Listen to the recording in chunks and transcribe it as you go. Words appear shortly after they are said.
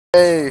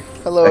Hey,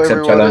 hello Accept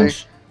everybody.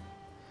 challenge.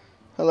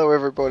 Hello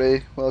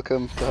everybody.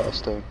 Welcome to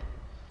Hearthstone.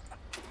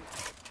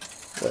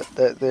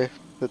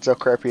 That's our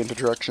crappy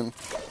introduction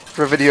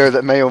for a video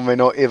that may or may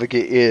not ever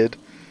get aired.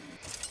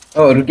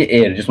 Oh, it'll get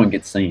aired, it just won't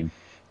get seen.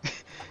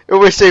 It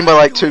will be seen by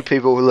like 2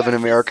 people who live in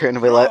America and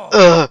they'll be like,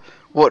 ugh,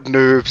 what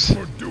noobs.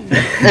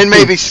 And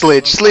maybe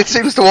Sledge. Sledge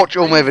seems to watch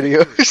all my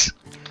videos.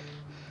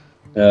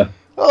 Yeah.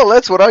 Oh,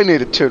 that's what I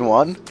needed, turn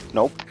 1.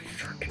 Nope.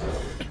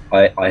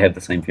 I have the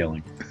same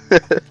feeling.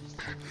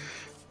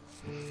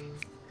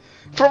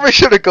 Probably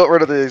should have got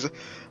rid of these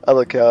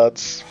other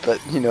cards, but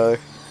you know,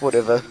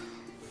 whatever.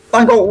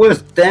 I got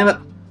worse, damn it!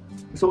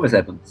 This always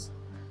happens.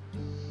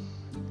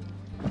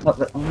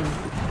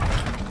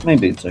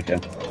 Maybe it's okay.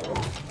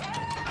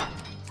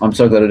 I'm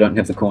so glad I don't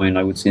have the coin.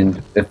 I would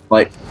send, if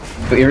like,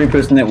 for every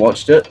person that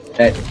watched it,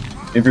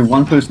 every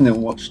one person that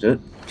watched it,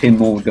 10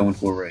 more would go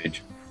into a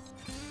rage.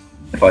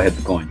 If I had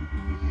the coin.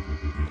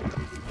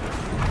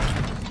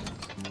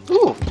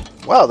 Ooh,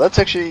 wow, that's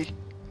actually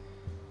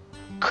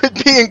could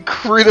be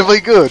incredibly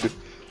good.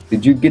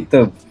 Did you get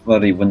the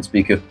bloody wind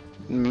speaker?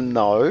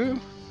 No.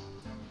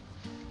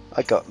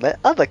 I got that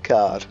other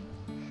card.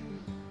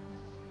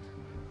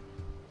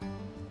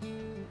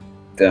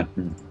 Yeah.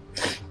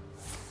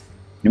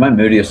 You might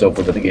murder yourself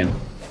with it again.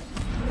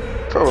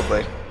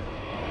 Probably.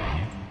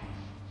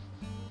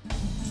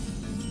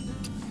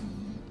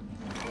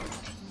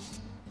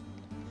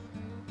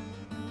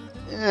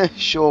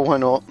 Sure, why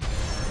not?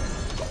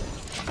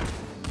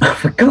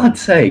 For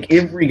God's sake,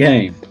 every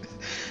game.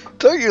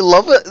 Don't you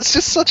love it? It's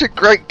just such a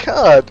great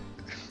card.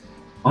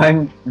 No, I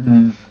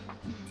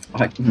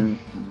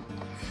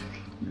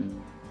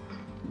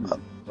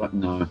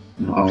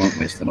won't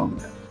waste it on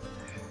that.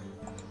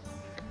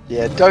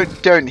 Yeah,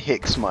 don't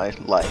hex my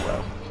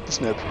Lightwell. There's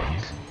no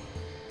point.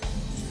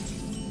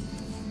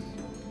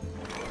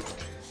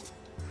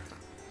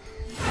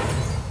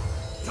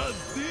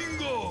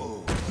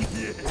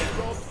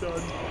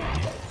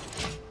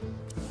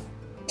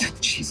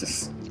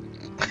 Jesus.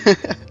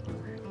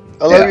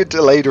 I love your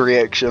delayed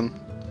reaction.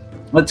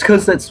 That's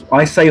because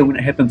I say it when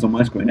it happens on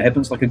my screen. It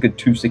happens like a good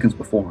 2 seconds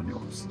before on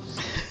yours.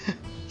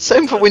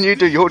 Same for when you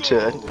do your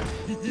turn.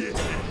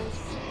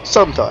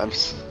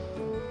 Sometimes.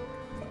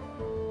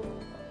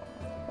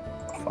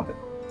 Fuck it.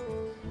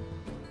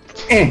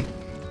 Eh.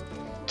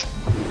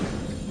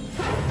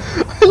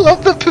 I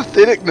love the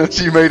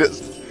patheticness you made it,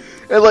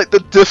 and like the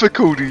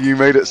difficulty you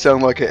made it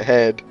sound like it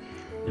had.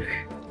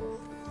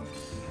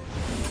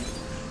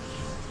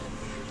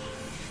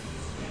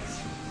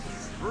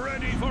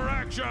 Ready for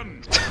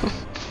action!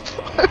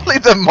 Only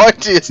the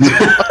mightiest.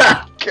 Oh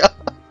my God.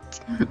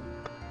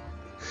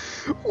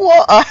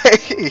 Why?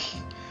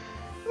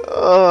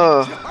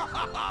 Oh.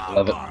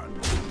 Love it.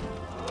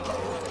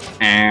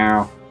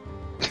 Ow.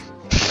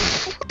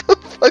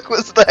 What the fuck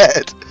was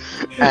that?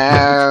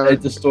 A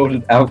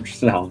distorted ouch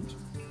sound.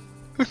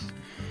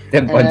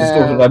 Yeah, by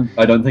distorted,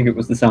 I don't think it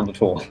was the sound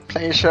at all.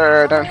 Please,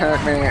 sir, don't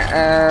hurt me.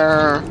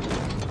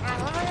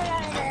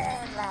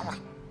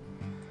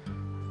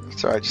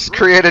 Sorry, just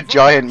create a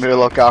giant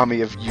Murloc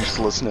army of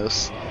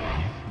uselessness.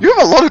 You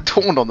have a lot of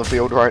taunt on the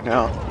field right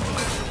now.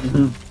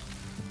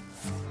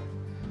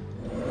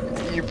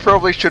 You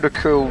probably should have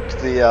killed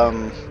the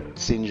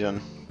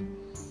Sinjin.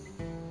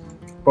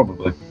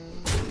 Probably.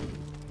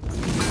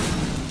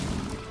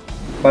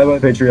 Bye bye,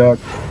 Patriarch.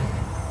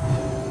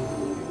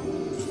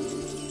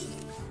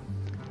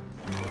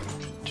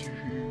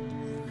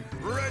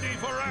 Ready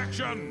for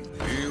action!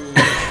 Feel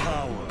the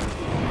power.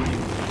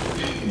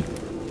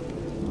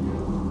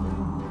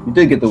 You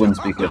did get the wind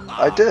speaker.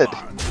 I did.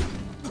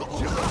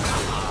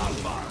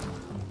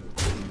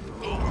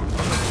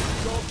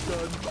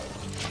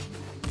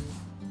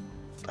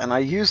 And I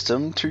used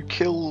them to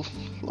kill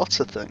lots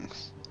of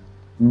things.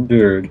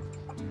 Nerd.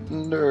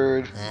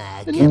 Nerd.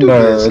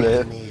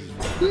 Nerd.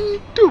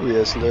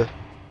 Dubiously.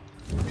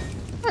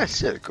 I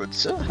said, good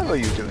sir. How are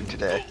you doing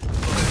today?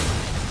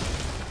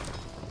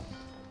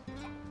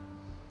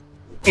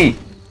 Eh.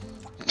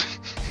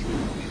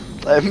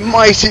 A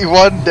mighty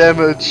 1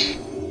 damage.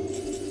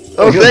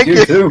 Oh, thank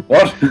you. Too.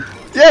 What?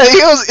 Yeah, he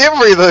heals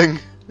everything.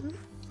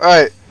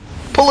 Alright.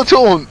 Pull a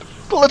taunt.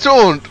 Pull a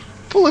taunt.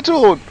 Pull a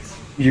taunt.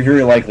 You're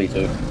very likely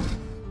to.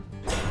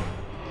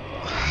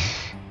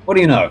 What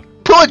do you know?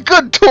 Pull a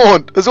good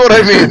taunt is what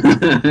I mean.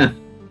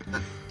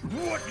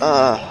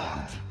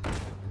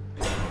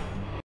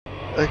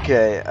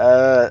 Okay,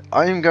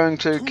 I'm going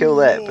to kill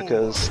that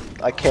because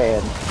I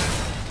can.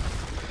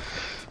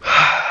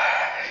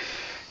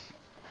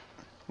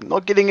 I'm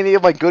not getting any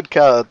of my good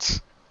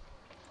cards.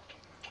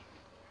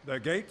 The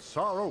gates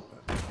are open.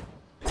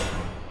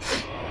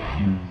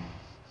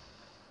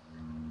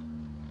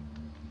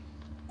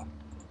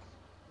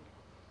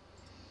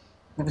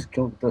 I just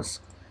killed this.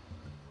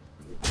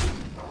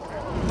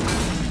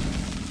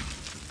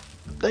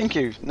 Thank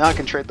you. Now I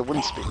can trade the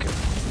wind speaker.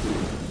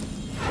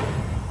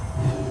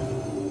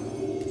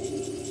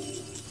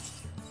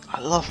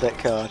 I love that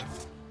card.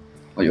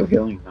 Oh, you're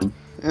healing them.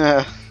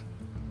 Yeah.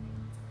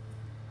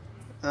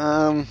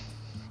 I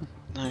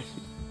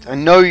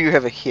know you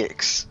have a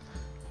Hex.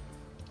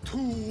 To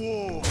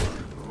war.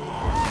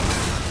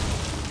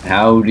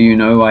 How do you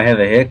know I have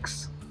a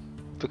hex?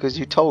 Because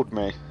you told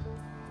me.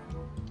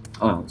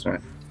 Oh, that's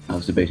right. I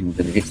was debating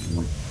whether the hex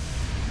one.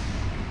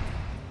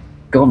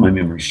 God, my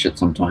memory's shit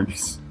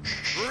sometimes.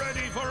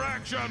 Ready for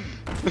action.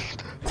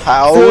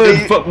 Howdy.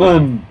 Third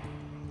footman!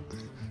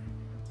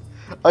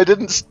 I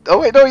didn't. Oh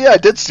wait, no, yeah, I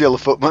did steal a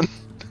footman.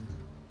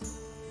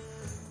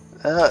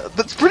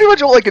 That's pretty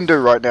much all I can do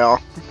right now.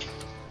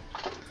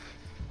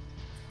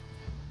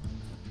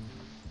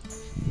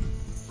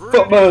 Ready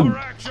Footman. for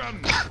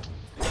action.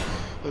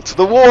 It's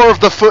the war of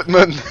the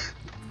footmen.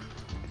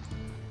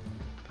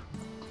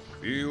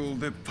 Feel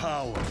the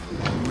power.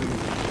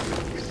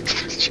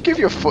 Did you give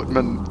your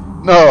footman?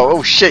 No.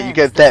 Oh shit! You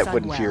gave that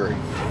Wind Fury.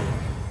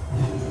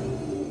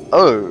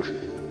 Oh.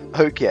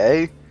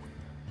 Okay.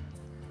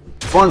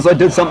 Once I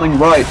did something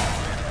right.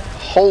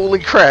 Holy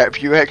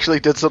crap! You actually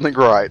did something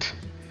right.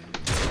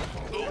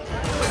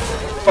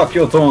 Fuck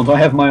your taunt, I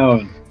have my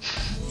own.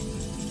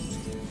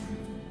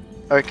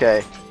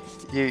 Okay.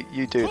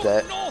 You do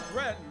that.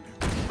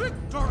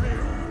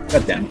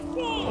 God damn.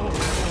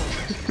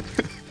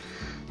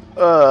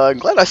 I'm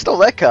glad I stole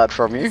that card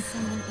from you.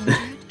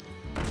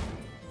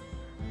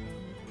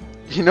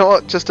 You know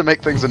what? Just to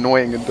make things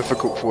annoying and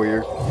difficult for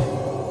you.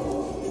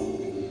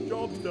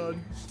 Job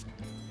done.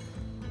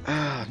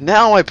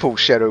 Now I pull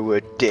Shadow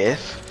Word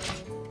Death.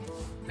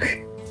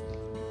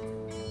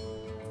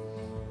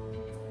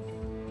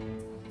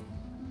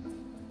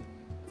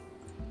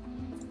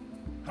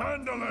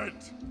 Handle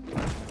it.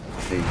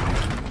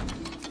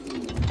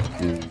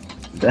 Do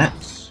that.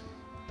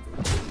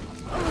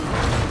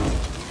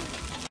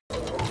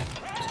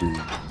 Do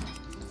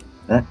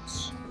that.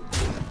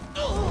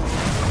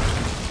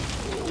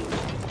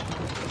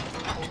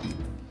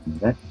 Do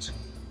that.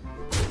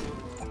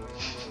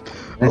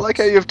 I like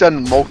how you've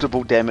done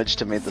multiple damage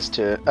to me this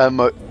turn,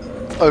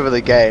 over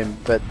the game,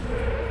 but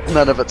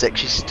none of it's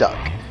actually stuck.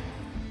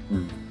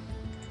 Hmm.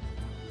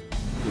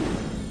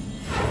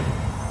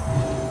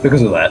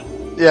 Because of that.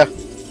 Yeah.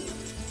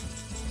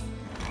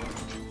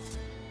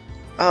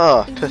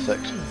 Ah,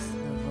 perfect.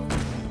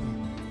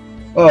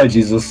 Oh,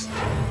 Jesus.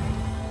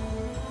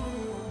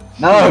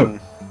 No!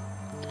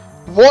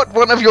 What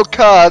one of your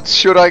cards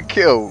should I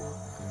kill?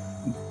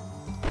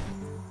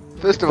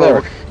 First of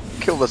all, Cleric.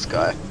 kill this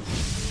guy.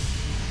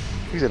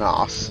 He's an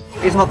ass.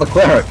 He's not the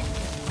cleric.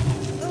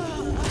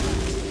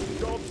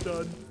 Job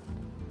done.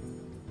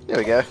 There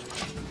we go.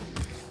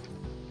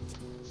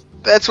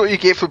 That's what you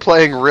get for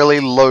playing really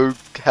low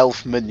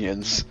health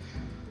minions.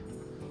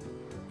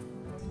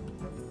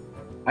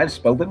 I have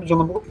spell damage on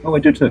the board? Oh, I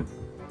do too.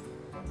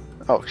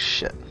 Oh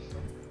shit.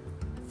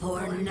 For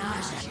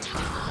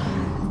Najata.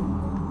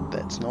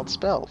 That's not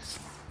spells.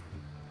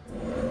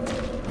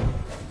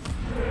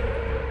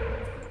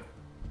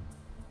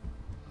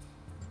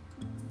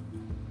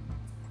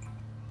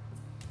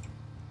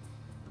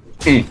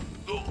 Eh.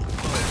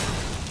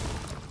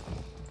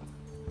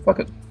 Fuck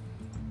it.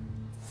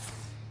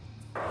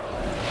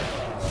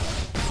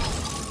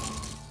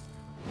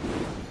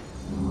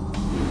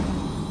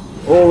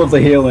 All of the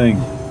healing.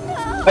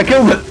 I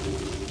killed it!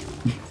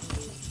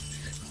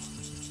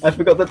 I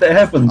forgot that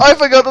happened. I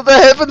forgot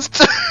that happens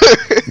too!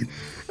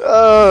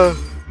 Oh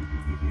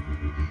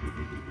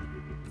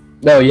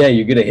yeah,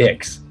 you get a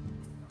hex.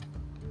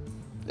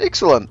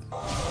 Excellent.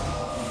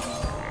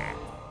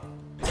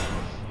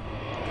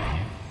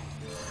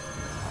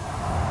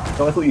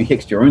 So I thought you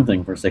hexed your own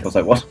thing for a sec. I was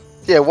like, what?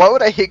 Yeah, why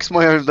would I hex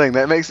my own thing?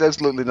 That makes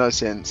absolutely no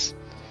sense.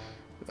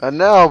 And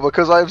now,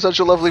 because I am such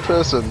a lovely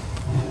person.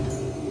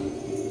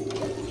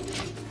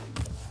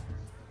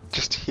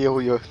 Just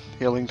heal your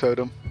healing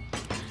totem.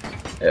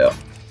 Yeah.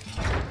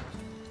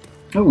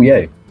 Oh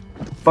yay.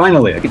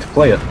 Finally, I get to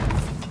play it.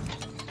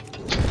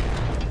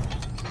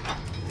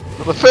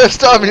 For the first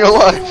time in your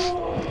life!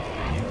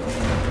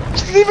 You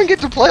didn't even get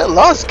to play it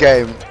last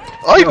game!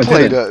 I No, I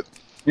played didn't. it!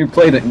 You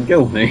played it and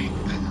killed me.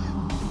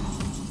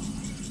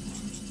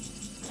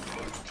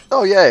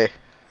 Oh yay.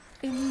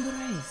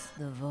 Embrace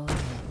the void.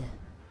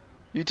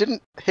 You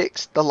didn't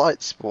hex the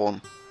light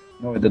spawn.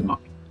 No, I did not.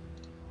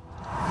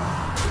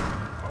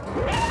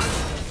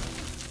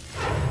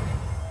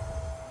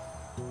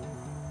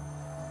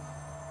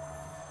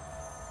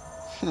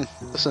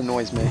 This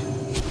annoys me.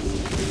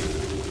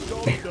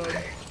 Job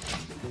done.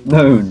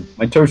 No,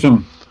 my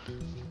totem.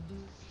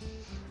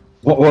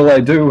 What will I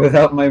do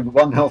without my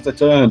 1 health a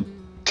turn?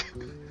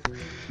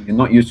 You're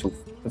not useful.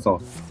 That's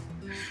all.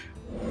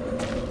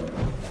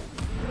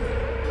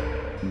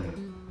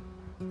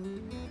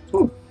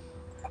 Ooh.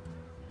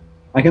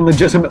 I can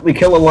legitimately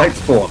kill a light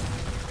spawn.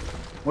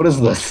 What is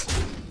this?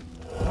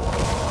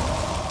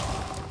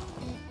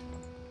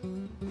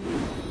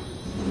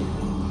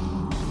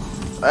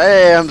 I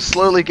am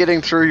slowly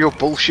getting through your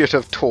bullshit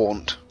of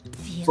taunt.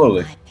 Feel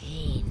Slowly. my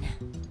pain.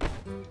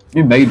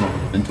 You made one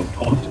with mental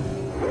taunt.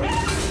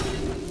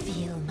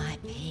 Feel my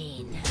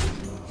pain.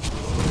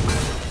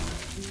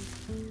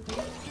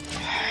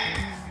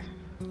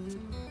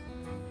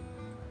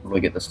 What do I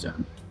get this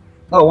turn?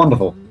 Oh,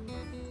 wonderful.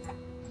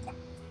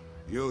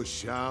 You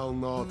shall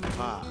not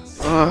pass.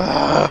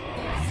 Ugh.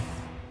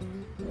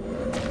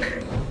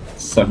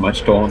 So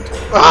much taunt.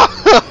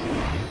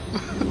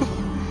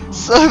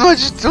 So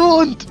much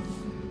taunt!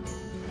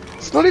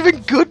 It's not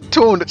even good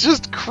taunt, it's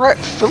just crap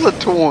filler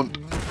taunt.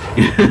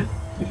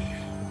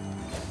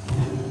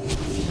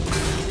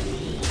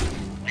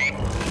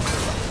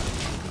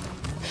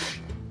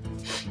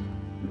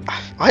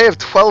 I have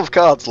 12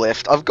 cards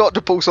left. I've got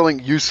to pull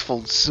something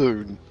useful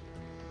soon.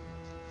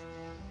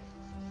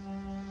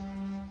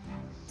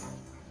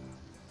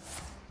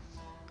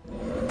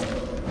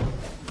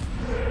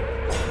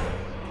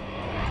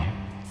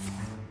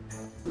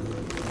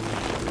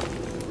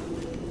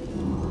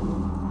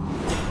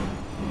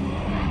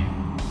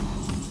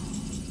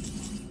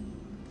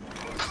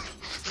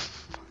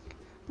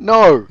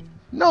 No!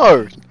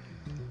 No!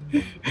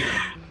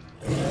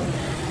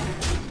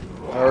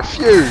 I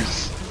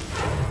refuse!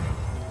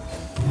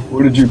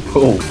 What did you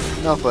pull?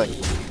 Nothing.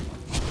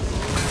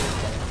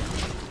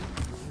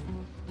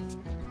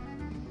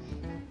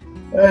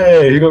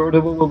 Hey, you got rid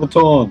of all of the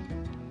taunt.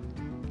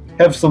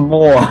 Have some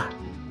more.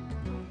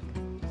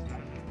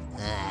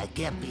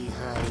 Get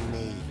behind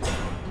me.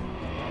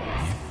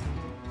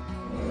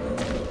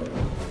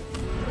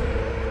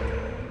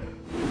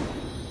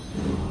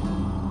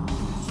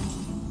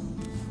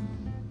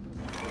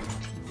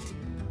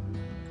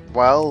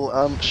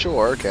 Well,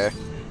 sure, okay.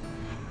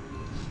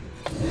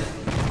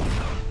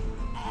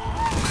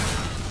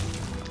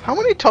 How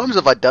many times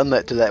have I done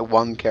that to that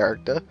one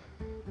character?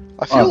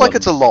 I feel like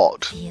it's a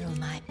lot. Feel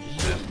my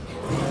pain.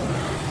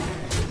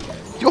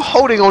 You're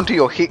holding on to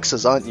your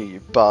hexes, aren't you, you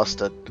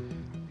bastard?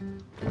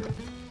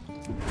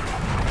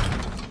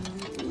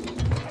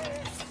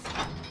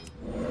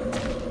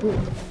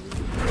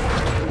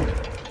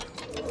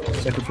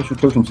 Sacrificial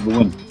totems for the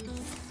win.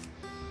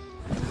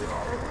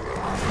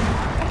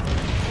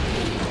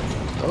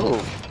 Oh.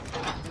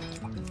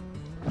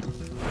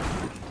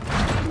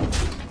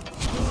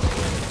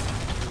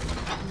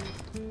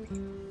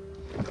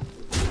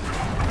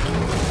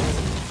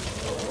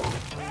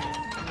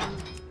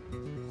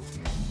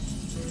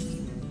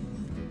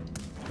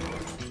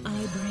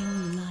 I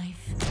bring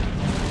life.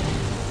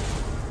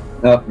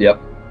 Oh,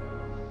 yep.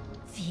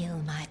 Feel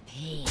my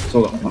pain.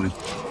 Saw that one coming.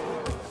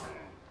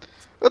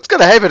 That's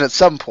gonna happen at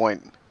some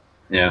point.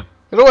 Yeah.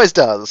 It always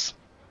does.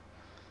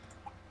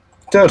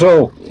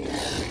 Turtle!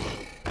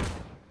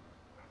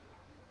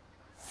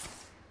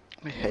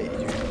 I hate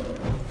you.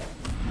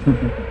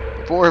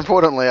 More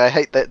importantly, I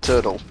hate that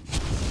turtle.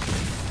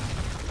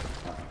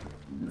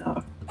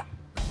 No.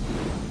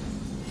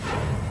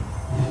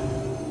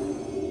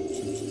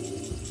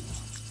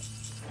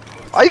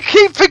 I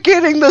keep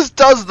forgetting this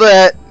does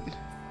that!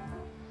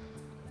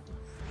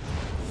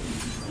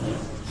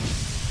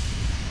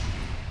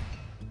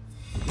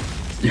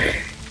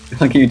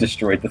 Like you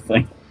destroyed the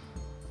thing.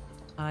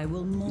 I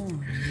will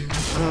mourn you.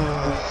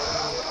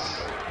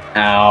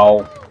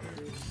 Ow.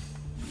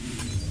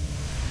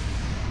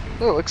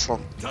 Oh,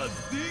 excellent.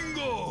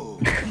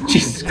 Tadingo!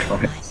 Jesus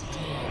Christ.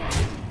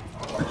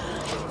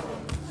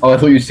 Oh, I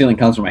thought you were stealing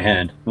cards from my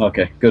hand.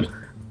 Okay, good.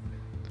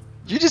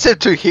 You just have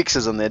 2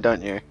 hexes in there,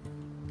 don't you?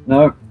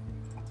 No,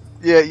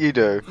 Yeah, you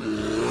do.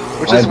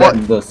 Which I is what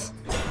bet this.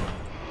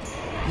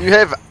 you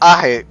have a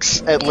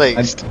hex at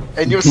least,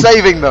 and you're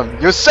saving them.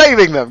 You're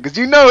saving them because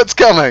you know it's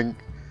coming.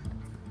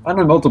 I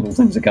know multiple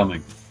things are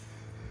coming.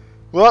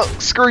 Well,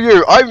 screw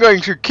you. I'm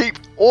going to keep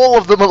all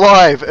of them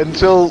alive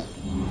until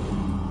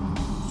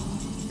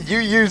you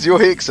use your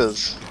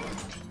hexes.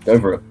 Go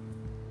for it.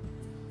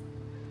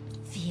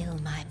 Feel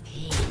my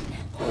pain.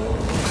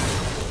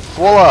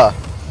 Voila!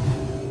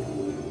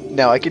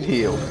 Now I can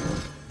heal.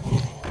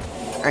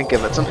 And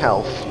give it some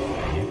health.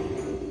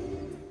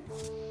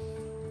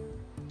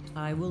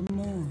 I will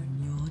mourn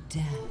your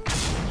death.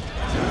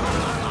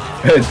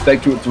 It's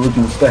back to its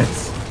original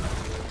stats.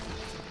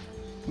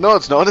 No,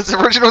 it's not. Its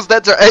original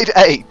stats are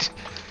 8-8.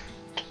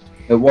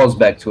 It was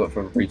back to it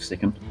for a brief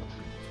second.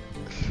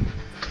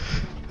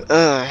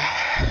 To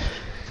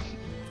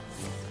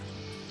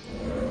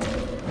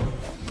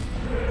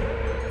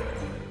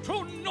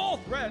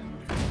Northrend!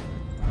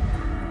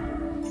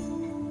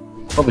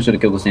 Probably should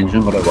have killed this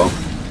engine, but oh well.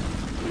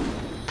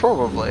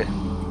 Probably.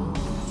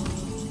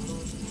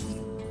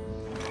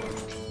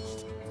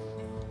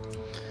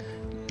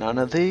 None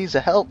of these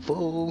are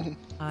helpful.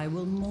 I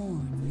will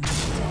mourn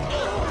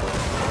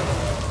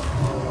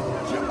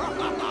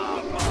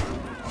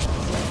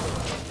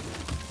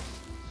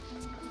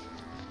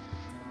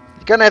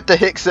You're gonna have to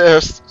hex her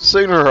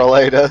sooner or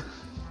later.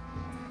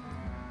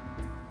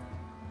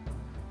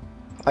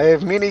 I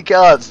have many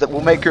cards that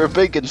will make her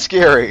big and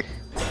scary.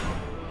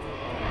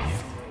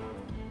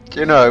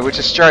 You know, which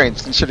is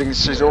strange considering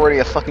she's already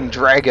a fucking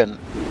dragon.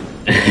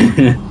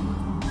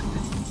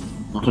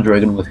 Not a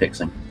dragon with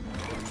hexing.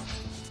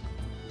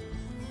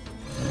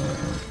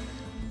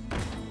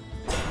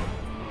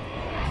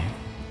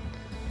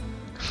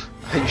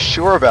 Are you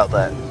sure about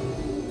that?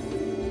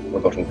 We're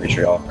about to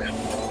patriarch.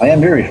 I am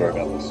very sure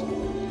about this.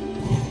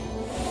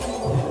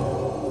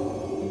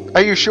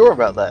 Are you sure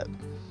about that?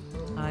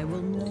 I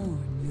will mourn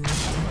you.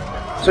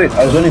 Sweet,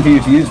 I was waiting for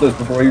you to use those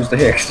before I used the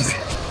Hex.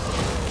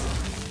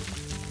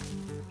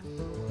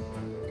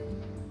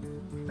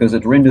 Because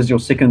it renders your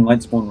second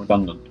light spawn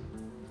redundant.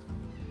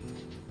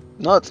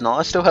 No, it's not.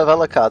 I still have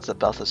other cards that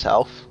buff his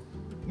health.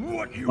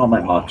 What you Not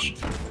that want? much.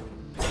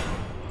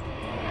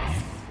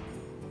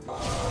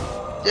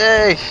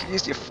 Yay!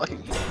 Use your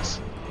fucking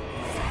hands.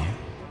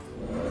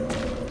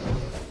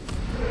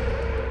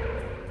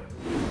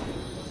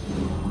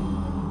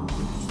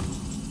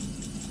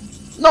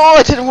 No,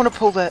 I didn't want to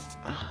pull that.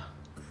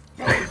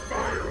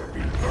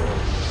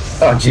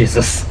 Oh,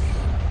 Jesus.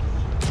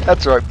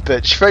 That's right,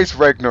 bitch. Face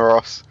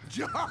Ragnaros.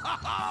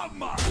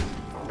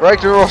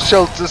 Ragnaros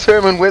shall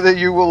determine whether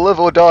you will live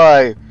or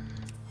die.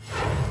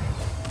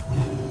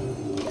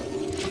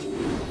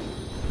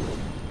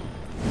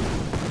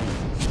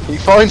 He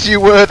finds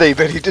you worthy,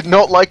 but he did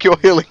not like your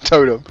healing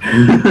totem.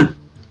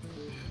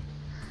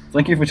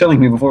 Thank you for telling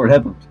me before it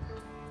happened.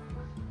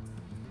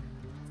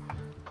 I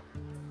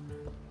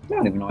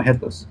don't even know I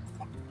had this.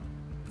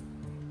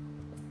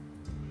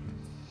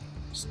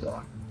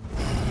 Star.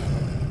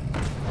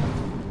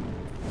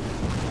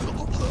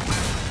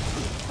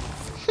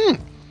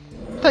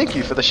 Thank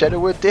you for the Shadow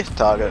Word death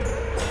target.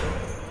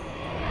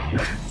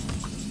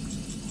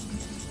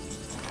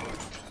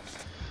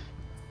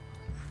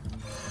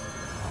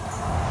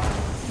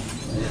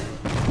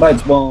 Light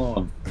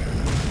spawn!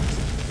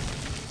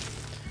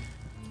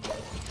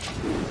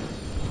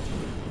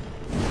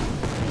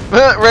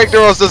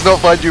 Ragnaros does not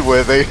find you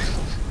worthy.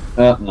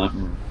 No.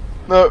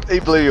 No, he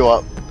blew you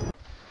up.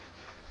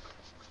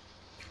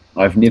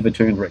 I've never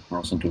turned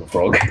Ragnaros into a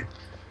frog.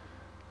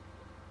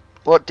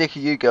 What deck are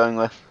you going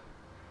with?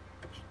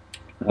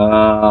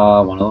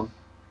 One of them.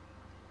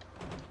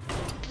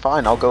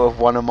 Fine, I'll go with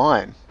one of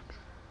mine.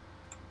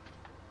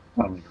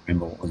 I don't even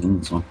remember what was in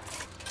this one.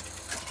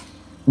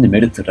 They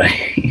made it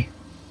today.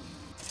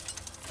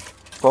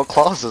 What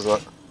class is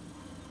it?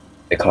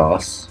 A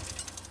class.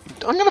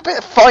 I'm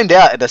gonna find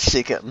out in a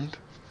second.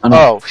 I know.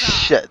 Oh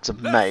shit, it's a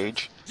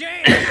mage.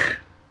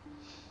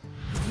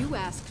 You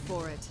asked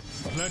for it.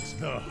 Let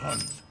the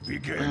hunt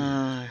begin.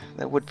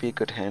 That would be a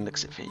good hand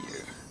except for you.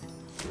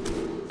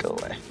 Go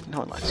away. No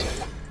one likes you.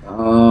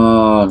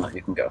 No,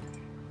 you can go.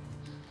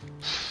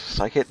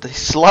 So I get the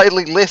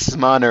slightly less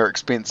mana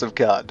expensive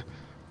card.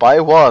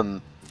 Buy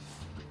one.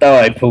 Oh,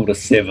 I pulled a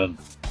 7.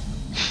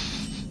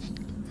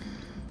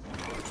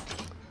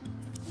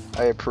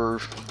 I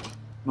approve.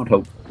 Not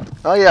hope.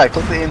 Oh yeah, I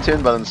clicked the end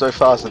turn button so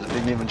fast that it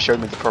didn't even show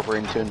me the proper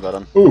end turn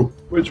button. Ooh,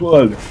 which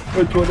one?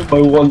 Which one of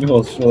my one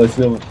horse shall I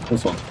sell?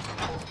 This one.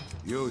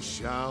 You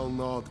shall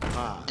not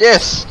pass.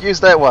 Yes! Use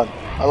that one.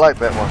 I like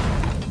that one.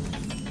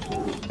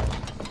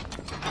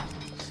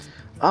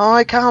 Oh,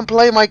 I can't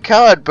play my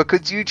card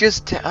because you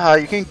just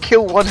you can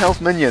kill 1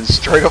 health minion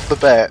straight off the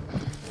bat.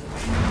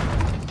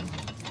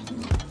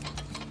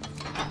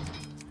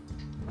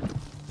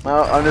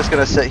 Well, I'm just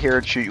gonna sit here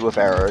and shoot you with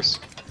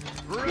arrows.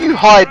 You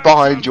hide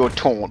behind your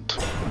taunt.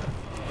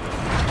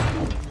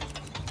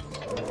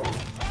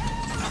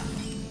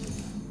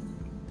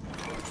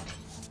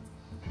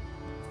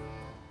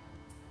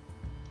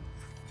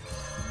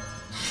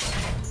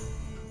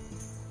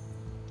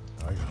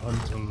 I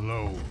hunt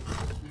alone.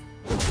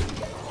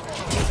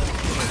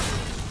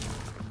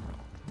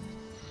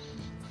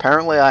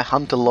 Apparently I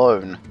hunt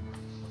alone.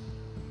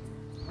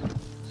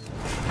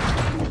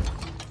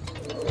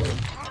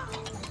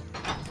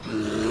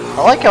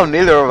 I like how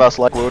neither of us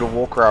like World of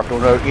Warcraft or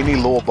know any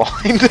lore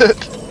behind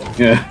it.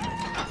 Yeah.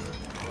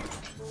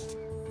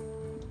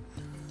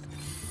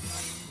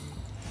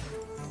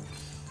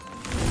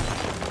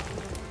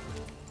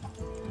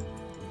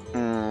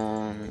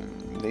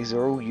 These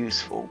are all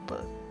useful,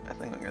 but I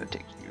think I'm gonna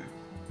take you.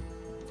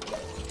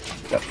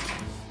 Yep.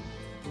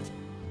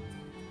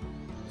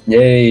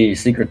 Yay,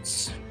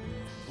 secrets.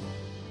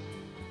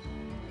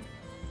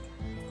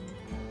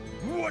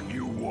 What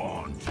you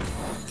want?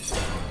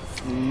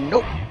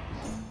 Nope.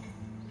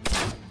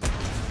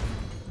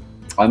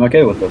 I'm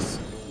okay with this.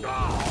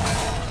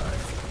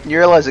 You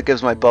realize it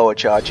gives my bow a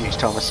charge each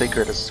time a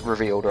secret is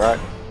revealed, right?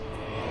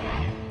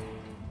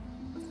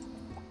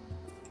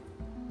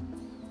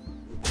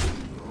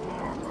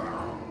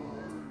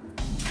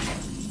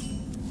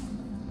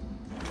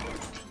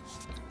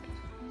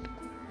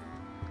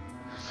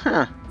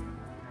 Huh.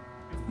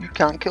 You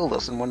can't kill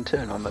this in one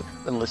turn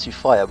unless you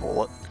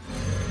fireball it.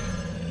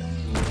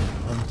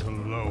 Hunt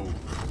alone.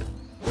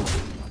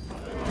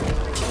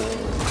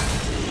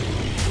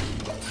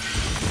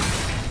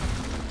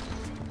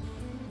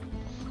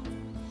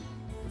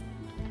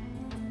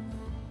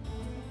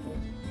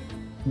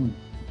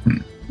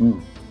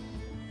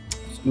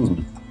 Excuse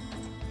me.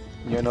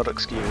 You're not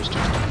excused.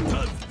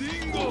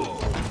 Dingo.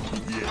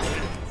 Yes.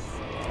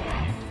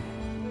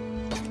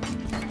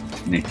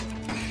 Neat.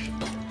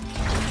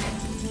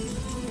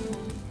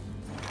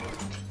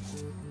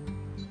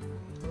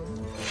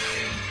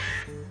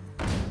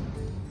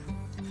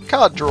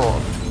 Card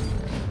draw.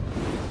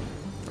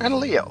 And a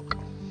Leok.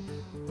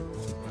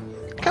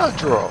 Card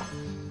draw.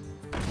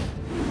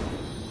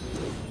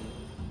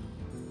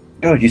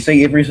 God, you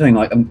see everything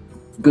like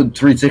good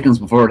 3 seconds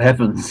before it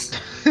happens.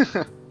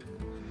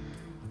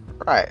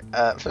 Right,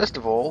 first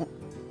of all...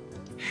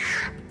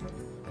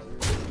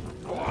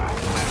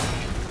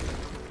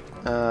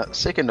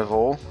 second of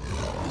all...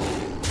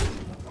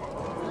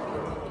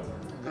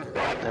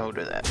 Then we'll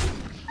do that.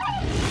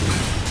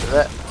 Do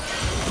that.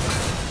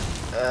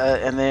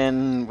 And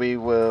then we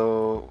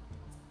will...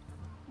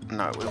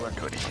 No, we won't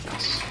do anything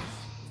else.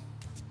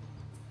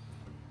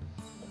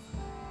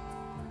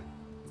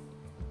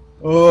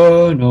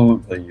 Oh, no, I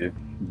won't play you.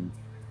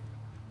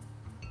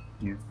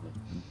 You.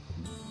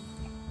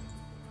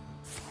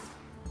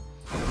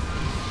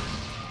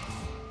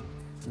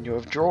 You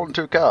have drawn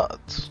 2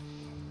 cards.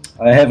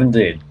 I have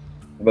indeed.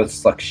 They both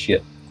suck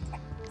shit.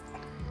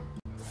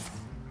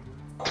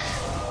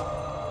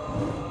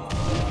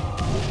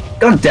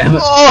 God damn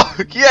it! Oh,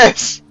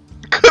 yes!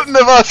 Couldn't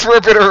have asked for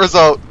a better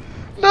result.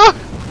 No!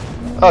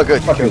 Oh,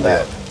 good, you Fucking killed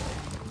that.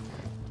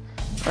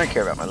 Leok. I don't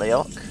care about my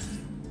Leok.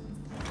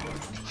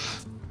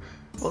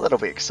 Well, that'll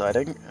be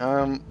exciting.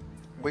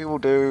 We will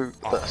do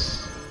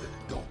this.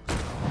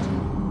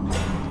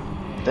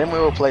 Then we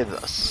will play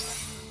this.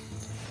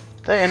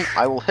 Then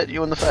I will hit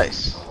you in the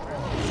face.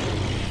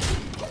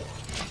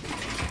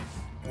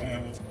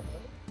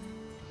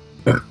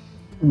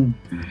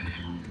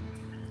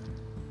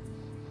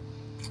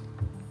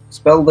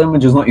 Spell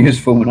damage is not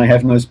useful when I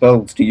have no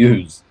spells to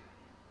use.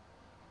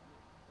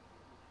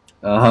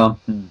 What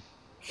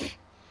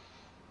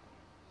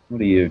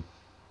are you?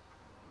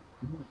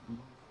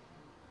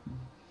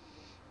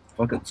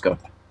 Fuck it, let's go.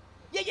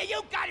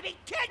 You gotta be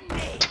kidding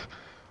me!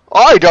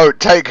 I don't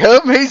take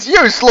him, he's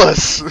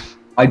useless!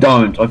 I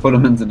don't, I put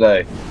him in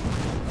today.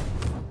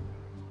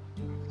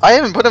 I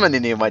haven't put him in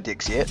any of my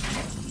decks yet.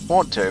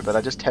 Want to, but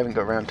I just haven't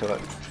got around to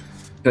it.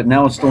 But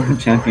now a Storm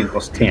Champion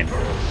costs 10.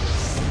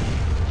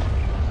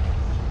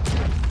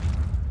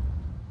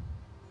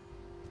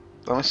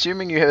 I'm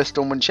assuming you have a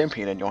Stormwind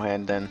Champion in your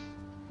hand then.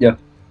 Yeah.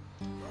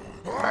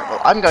 Alright,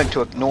 well I'm going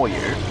to ignore you.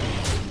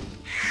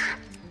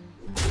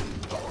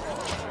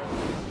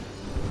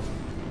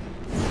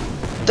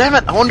 Damn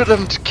it! I wanted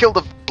him to kill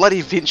the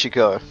bloody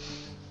Ventrico.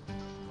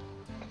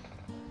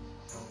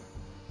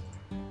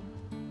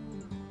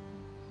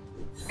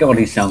 God,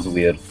 he sounds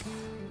weird.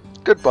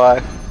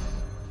 Goodbye.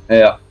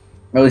 Yeah.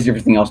 At least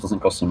everything else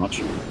doesn't cost so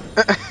much.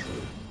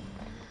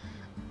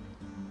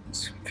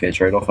 It's a fair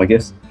trade-off, I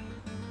guess.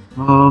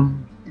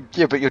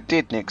 Yeah, but you're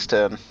dead next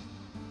turn.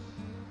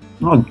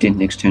 I'm dead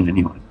next turn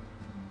anyway.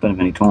 Don't have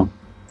any time.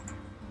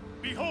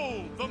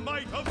 Behold the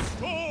might of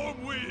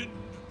Stormwind!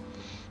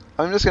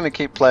 I'm just gonna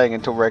keep playing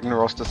until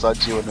Ragnaros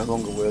decides you are no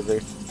longer worthy.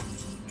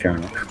 Fair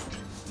enough.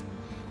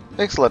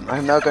 Excellent,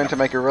 I'm now going to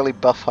make a really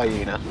buff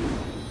hyena.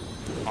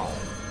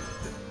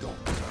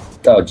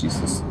 Oh,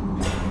 Jesus.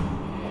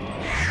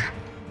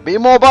 Be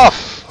more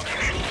buff!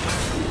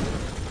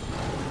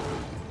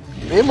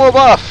 Be more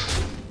buff!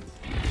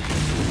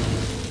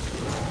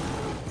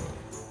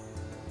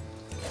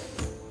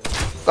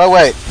 Oh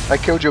wait, I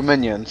killed your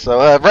minion, so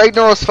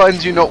Ragnaros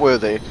finds you not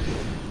worthy.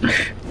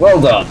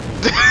 Well done.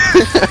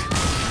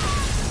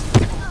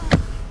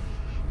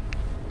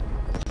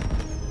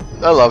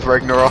 I love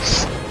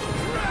Ragnaros.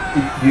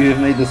 You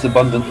have made this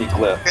abundantly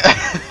clear.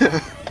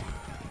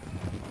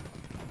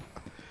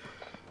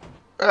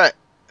 Alright,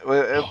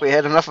 have we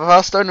had enough of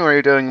Hearthstone or are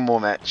you doing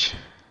more match?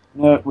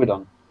 No, we're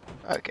done.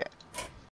 Okay.